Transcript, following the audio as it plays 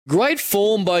Great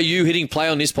form by you hitting play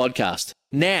on this podcast.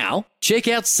 Now, check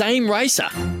out Same Racer,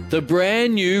 the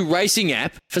brand new racing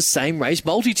app for same race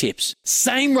multi-tips.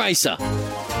 Same Racer.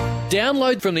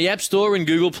 Download from the App Store and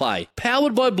Google Play.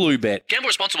 Powered by Bluebet. Gamble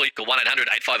responsibly. Call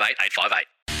 1-800-858-858.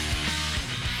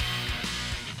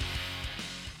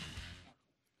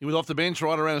 You're with Off the Bench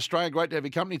right around Australia. Great to have your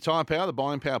company. Tyre Power, the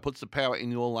buying power puts the power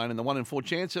in your lane, and the 1 in 4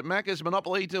 chance at Macca's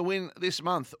Monopoly to win this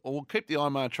month. Or we'll keep the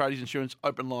IMAR Tradies Insurance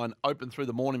open line open through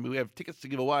the morning. We have tickets to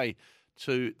give away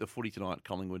to the footy tonight,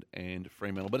 Collingwood and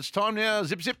Fremantle. But it's time now,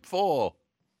 zip for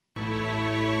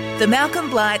the Malcolm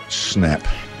Blight Snap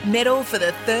Medal for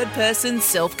the third person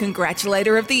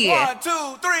self-congratulator of the year. 1,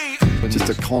 2, 3. Just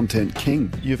a content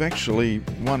king. You've actually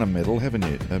won a medal, haven't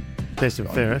you? Best and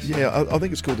fairest. Yeah, I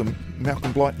think it's called the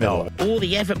Malcolm Blight Medal. All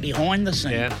the effort behind the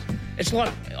scenes. Yeah. It's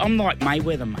like, I'm like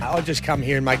Mayweather, mate. I just come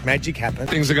here and make magic happen.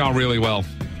 Things are going really well.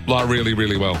 Like, really,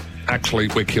 really well. Actually,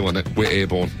 we're killing it. We're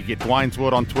airborne. You get Dwayne's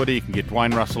Word on Twitter. You can get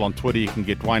Dwayne Russell on Twitter. You can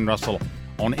get Dwayne Russell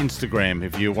on Instagram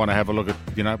if you want to have a look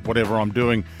at, whatever I'm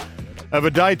doing of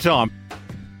a daytime.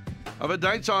 Of a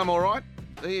daytime, all right.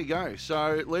 There you go.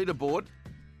 So, leaderboard,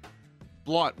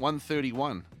 Blight,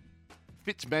 131.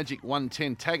 Fitzmagic,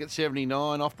 110. Taggart,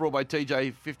 79. Off-Broadway,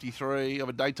 TJ, 53. Of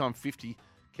a daytime, 50.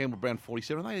 Campbell Brown,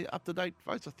 47. Are they up-to-date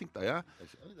votes? I think they are.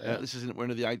 We're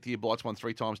into the 8th year. Blight's won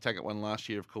 3 times. Taggart won last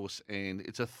year, of course. And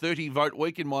it's a 30-vote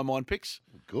week in my mind, Picks.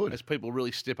 Good. As people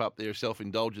really step up their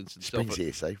self-indulgence and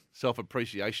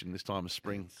self-appreciation this time of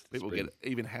spring. People get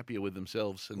even happier with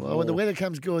themselves. And when the weather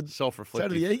comes good,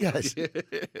 self-reflective. so do the egos. Yeah.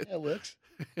 That works.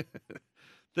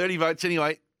 30 votes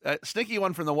anyway. Sneaky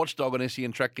one from the Watchdog on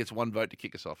SEN Track gets 1 vote to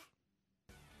kick us off.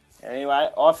 Anyway,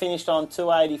 I finished on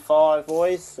 285,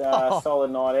 boys. Solid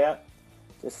night out.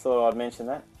 Just thought I'd mention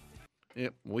that.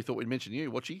 Yep, we thought we'd mention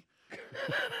you, Watchy.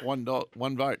 one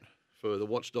vote for the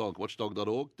Watchdog,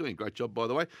 watchdog.org. Doing a great job, by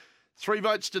the way. 3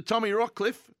 votes to Tommy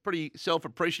Rockcliffe. Pretty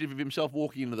self-appreciative of himself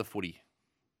walking into the footy.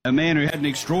 A man who had an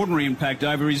extraordinary impact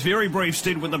over his very brief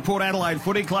stint with the Port Adelaide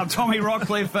Footy Club, Tommy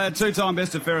Rockcliffe, 2-time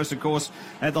best of fairest, of course,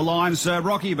 at the Lions.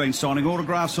 Rocky, you've been signing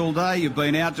autographs all day. You've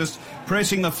been out just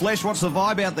pressing the flesh. What's the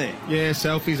vibe out there? Yeah,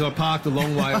 selfies. I parked a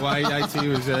long way away. AT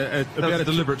was about a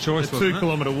deliberate choice. A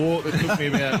 2-kilometre walk. It took me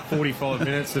about 45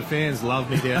 minutes. The fans loved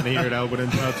me down here at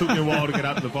Alberton. It took me a while to get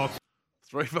up to the box.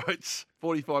 3 votes,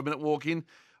 45-minute walk in.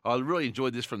 I really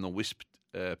enjoyed this from the Wisp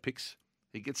Picks.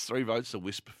 He gets 3 votes, the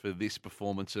Wisp, for this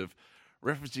performance of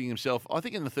referencing himself, I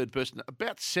think in the third person,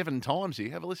 about 7 times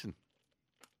here. Have a listen.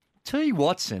 T.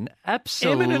 Watson,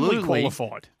 absolutely eminently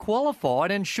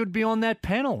qualified and should be on that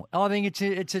panel. I think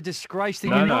it's a disgrace that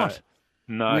you're not.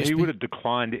 No, he would have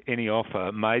declined any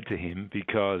offer made to him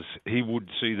because he would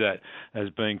see that as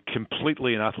being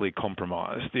completely and utterly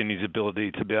compromised in his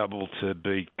ability to be able to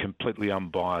be completely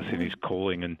unbiased in his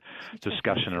calling and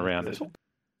discussion around it.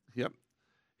 Yep.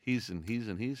 His and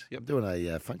his. Yep. I'm doing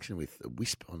a function with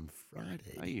Wisp on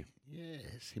Friday. Are you?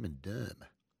 Yes, him and Derm.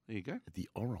 There you go. At the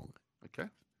Orong. Okay.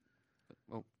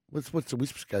 Well, what's the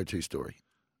Wisp's go-to story?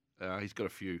 He's got a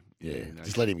few. Yeah.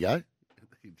 Just let him go.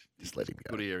 Just let him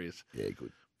go. Good areas. Yeah,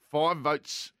 good. 5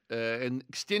 votes and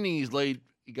extending his lead,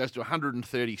 he goes to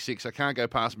 136. I can't go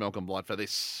past Malcolm Blight for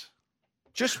this.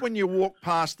 Just when you walk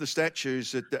past the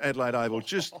statues at the Adelaide Oval,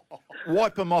 just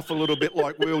wipe them off a little bit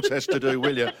like Wheels has to do,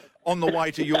 will you, on the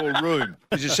way to your room.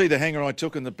 Did you see the hanger I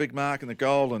took and the big mark and the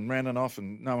goal and ran it off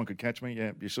and no one could catch me?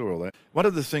 Yeah, you saw all that. One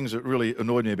of the things that really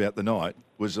annoyed me about the night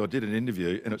was I did an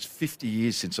interview and it's 50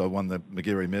 years since I won the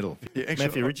McGarry medal. Yeah, actually,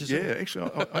 Matthew Richardson? Yeah,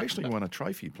 actually, I actually won a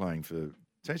trophy playing for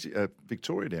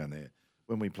Victoria down there.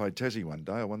 When we played Tassie one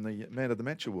day, I won the Man of the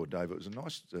Match award, Dave. It was a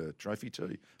nice trophy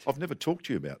too. I've never talked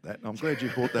to you about that, and I'm glad you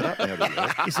brought that up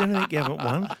now. Is there anything you haven't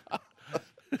won?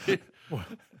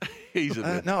 He's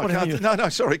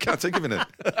sorry, can't think of it.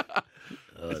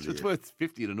 It's worth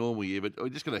 50 in a normal year, but we're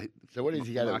just going to. So what is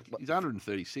he going to? He's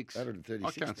 136.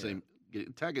 136. I can't see him.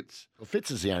 Taggart's. Well,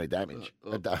 Fitz is the only damage.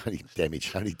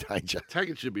 Only danger.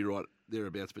 Taggart should be right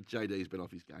thereabouts, but JD's been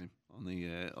off his game on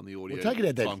the audio. Well, Taggart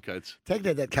had time codes. Taggart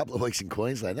had that couple of weeks in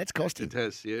Queensland. That's cost him. It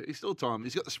has, yeah. He's still time.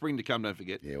 He's got the spring to come, don't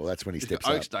forget. Yeah, well, that's when he steps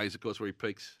Oaks up. days, of course, where he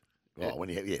peaks. Oh,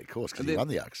 yeah. Of course, because he won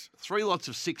the Oaks. 3 lots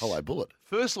of 6. Hollow bullet.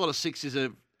 First lot of 6 is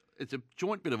a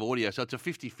joint bit of audio, so it's a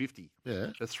 50-50. Yeah.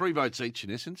 So 3 votes each,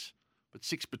 in essence, but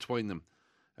 6 between them.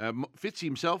 Fitz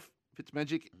himself,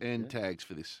 Fitzmagic, and Tags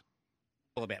for this.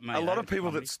 All about me. A lot of people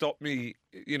that stop me,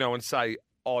 and say,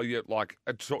 oh, yeah, like,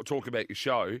 talk about your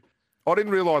show. I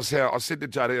didn't realise I said to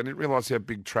JD, I didn't realise how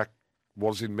big track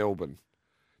was in Melbourne.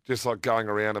 Just like going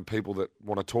around and people that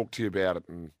want to talk to you about it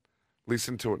and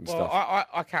listen to it and stuff.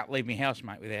 I can't leave my house,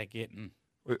 mate, without getting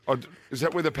Is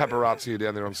that where the paparazzi are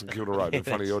down there on St Kilda Road in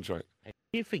front of your joint?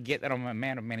 You forget that I'm a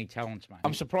man of many talents, mate.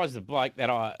 I'm surprised the bloke that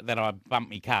I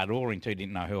bumped my car door into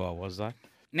didn't know who I was, though.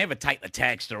 Never take the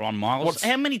Tagster on, Miles.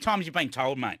 How many times you been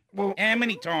told, mate? Well, how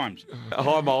many times?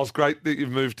 Hi, Miles. Great that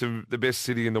you've moved to the best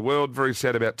city in the world. Very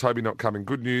sad about Toby not coming.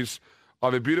 Good news. I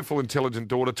have a beautiful, intelligent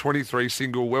daughter, 23,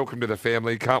 single. Welcome to the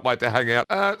family. Can't wait to hang out.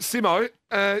 Simo,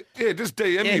 just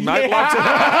DM me, mate.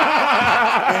 Yeah.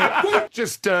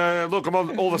 Just look, I'm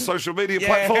on all the social media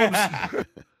platforms.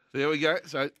 There we go.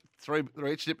 So three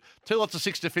each tip. 2 lots of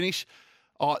 6 to finish.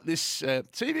 See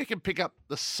if you can pick up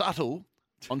the subtle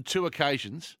on 2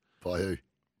 occasions. By who?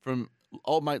 From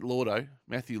old mate Lordo,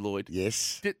 Matthew Lloyd.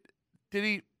 Yes. Did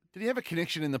he have a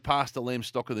connection in the past to Liam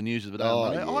Stocker, the news of the day?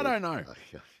 Yeah. I don't know. I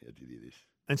did hear this.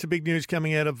 And some big news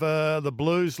coming out of the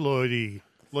Blues, Lloydie.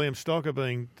 Liam Stocker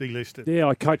being delisted. Yeah,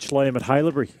 I coached Liam at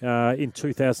Haileybury in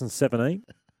 2017.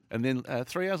 And then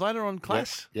 3 hours later on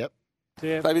class? Yep.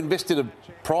 Yeah. They've invested a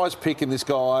prize pick in this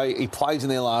guy. He plays in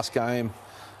their last game.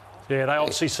 Yeah, they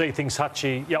obviously see things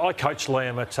hutchy. Yeah, I coached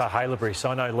Liam at Haileybury, so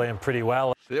I know Liam pretty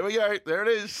well. There we go. There it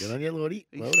is. Good on you, Lordy.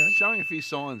 He's Well done. showing a few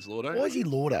signs, Lordo. Why is he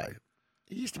Lordo?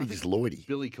 He used to be just Lloydie.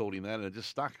 Billy called him that and it just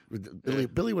stuck.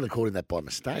 Billy would have called him that by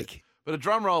mistake. But a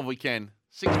drum roll if we can.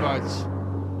 6 votes.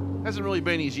 Hasn't really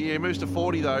been his year. Moves to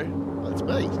 40 though. That's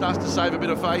me. Starts to save a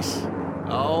bit of face.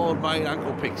 Old mate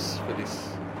Uncle picks for this.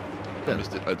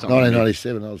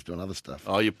 1997, I was doing other stuff.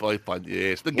 Oh, you played,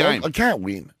 yes. The game. I can't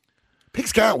win.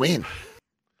 Picks can't win.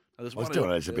 I was doing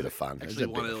it as a bit of fun. Actually,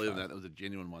 one earlier than that. That was a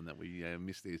genuine one that we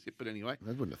missed there. But anyway. I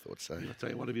wouldn't have thought so. I'll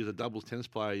tell you, one of you was a doubles tennis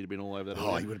player. You'd have been all over that.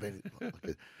 Oh, you would have been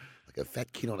like a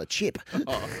fat kid on a chip.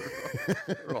 Oh,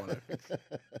 right.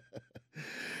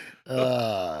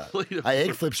 Hey,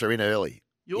 egg flips are in early.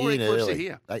 Your egg flips are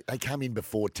here. They come in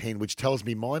before 10, which tells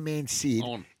me my man Sid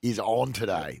is on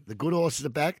today. The good horses are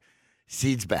back.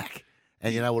 Sid's back.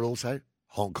 And you know what also?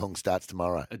 Hong Kong starts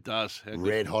tomorrow. It does.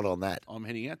 Red hot on that. I'm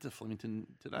heading out to Flemington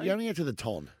today. You're going out to the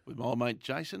Ton? With my old mate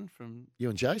Jason from... You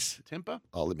and Jace? Temper.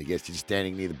 Oh, let me guess. You're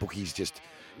standing near the bookies, just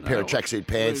a pair of tracksuit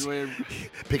pants,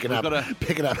 picking up a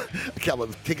couple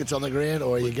of tickets on the ground,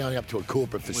 or are you going up to a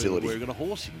corporate facility? We're going to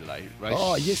horse him today.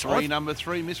 Race yes. number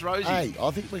 3, Miss Rosie. Hey,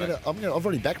 I think I've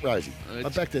already backed Rosie. I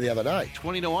backed her the other day.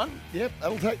 20-1? Yep,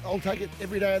 I'll take it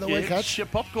every day of the week, Hutch. Get your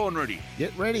popcorn ready.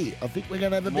 Get ready. I think we're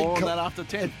going to have a More big... on that after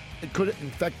 10. It could, in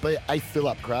fact, be a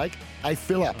fill-up, Craig. A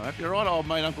fill-up. I hope you're right, old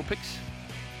mate Uncle Pix.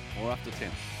 More after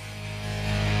 10.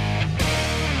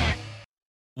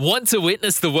 Want to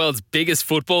witness the world's biggest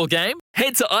football game?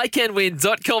 Head to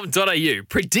iCanWin.com.au,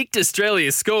 predict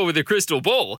Australia's score with a crystal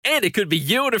ball, and it could be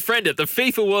you and a friend at the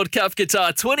FIFA World Cup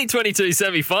Qatar 2022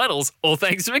 semi-finals, all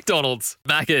thanks to McDonald's.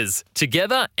 Maccas,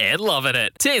 together and loving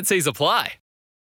it. TNCs apply.